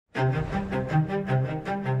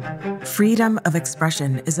Freedom of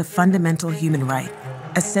expression is a fundamental human right,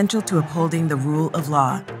 essential to upholding the rule of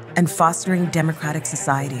law and fostering democratic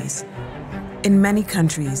societies. In many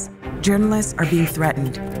countries, journalists are being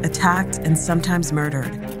threatened, attacked, and sometimes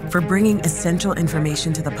murdered for bringing essential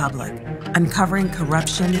information to the public, uncovering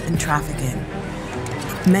corruption and trafficking.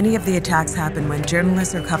 Many of the attacks happen when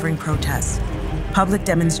journalists are covering protests, public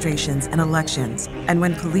demonstrations, and elections, and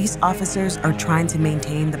when police officers are trying to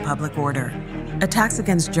maintain the public order. Attacks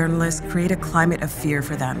against journalists create a climate of fear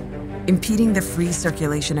for them, impeding the free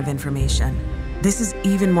circulation of information. This is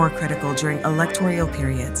even more critical during electoral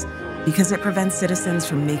periods because it prevents citizens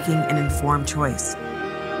from making an informed choice.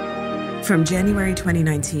 From January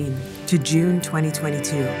 2019 to June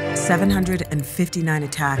 2022, 759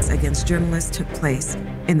 attacks against journalists took place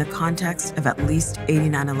in the context of at least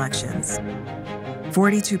 89 elections.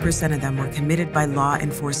 42% of them were committed by law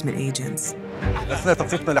enforcement agents. أثناء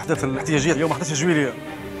تغطيتنا للأحداث الاحتجاجية يوم 11 جويلية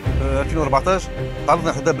 2014 تعرضنا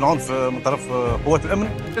لخطاب بالعنف من طرف قوات الأمن.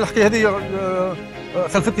 الحكاية هذه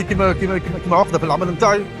خلفتني كما عقدة في العمل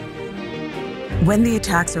نتاعي. When the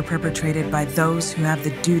attacks are perpetrated by those who have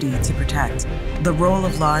the duty to protect, the role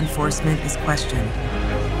of law enforcement is questioned.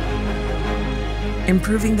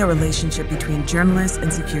 Improving the relationship between journalists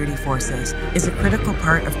and security forces is a critical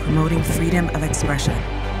part of promoting freedom of expression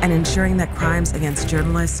and ensuring that crimes against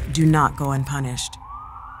journalists do not go unpunished.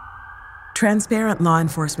 Transparent law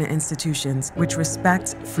enforcement institutions which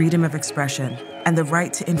respect freedom of expression and the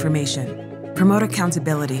right to information promote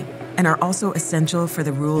accountability and are also essential for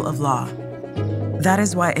the rule of law. That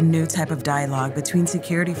is why a new type of dialogue between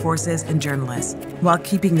security forces and journalists, while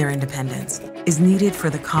keeping their independence, is needed for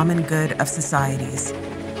the common good of societies.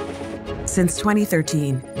 Since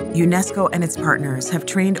 2013, UNESCO and its partners have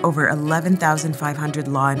trained over 11,500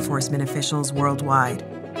 law enforcement officials worldwide.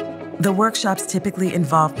 The workshops typically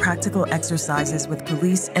involve practical exercises with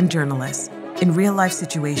police and journalists in real-life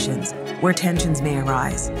situations where tensions may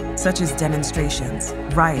arise, such as demonstrations,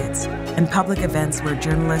 riots, and public events where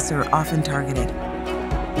journalists are often targeted.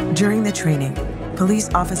 During the training, police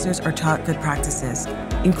officers are taught good practices,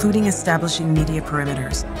 including establishing media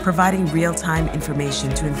perimeters, providing real-time information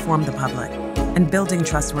to inform the public, and building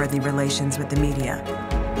trustworthy relations with the media.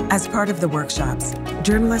 As part of the workshops,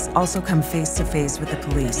 journalists also come face-to-face with the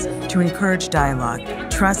police to encourage dialogue,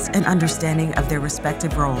 trust, and understanding of their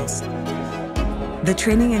respective roles. The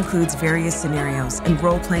training includes various scenarios and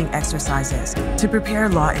role-playing exercises to prepare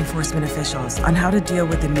law enforcement officials on how to deal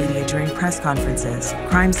with the media during press conferences,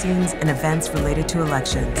 crime scenes, and events related to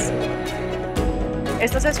elections.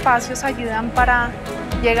 Estos espacios ayudan para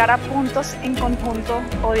llegar a puntos en conjunto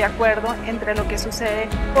o de acuerdo entre lo que sucede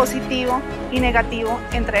positivo y negativo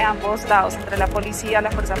entre ambos lados, entre la policía,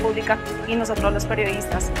 la fuerza pública y nosotros los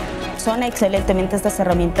periodistas. Son excelentemente estas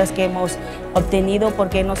herramientas que hemos obtenido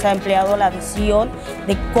porque nos ha empleado la visión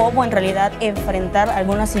de cómo en realidad enfrentar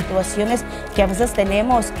algunas situaciones que a veces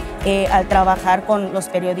tenemos al trabajar con los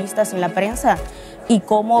periodistas en la prensa y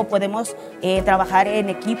cómo podemos trabajar en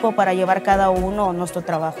equipo para llevar cada uno nuestro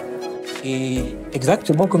trabajo. Et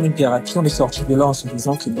exactement comme une thérapie, on est sorti de là en se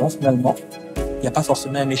disant que bon, finalement, il n'y a pas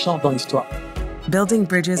forcément un méchant dans l'histoire. Building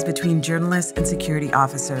bridges between journalists and security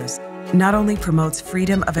officers not only promotes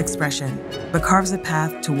freedom of expression, but carves a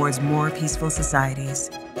path towards more peaceful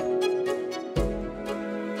societies.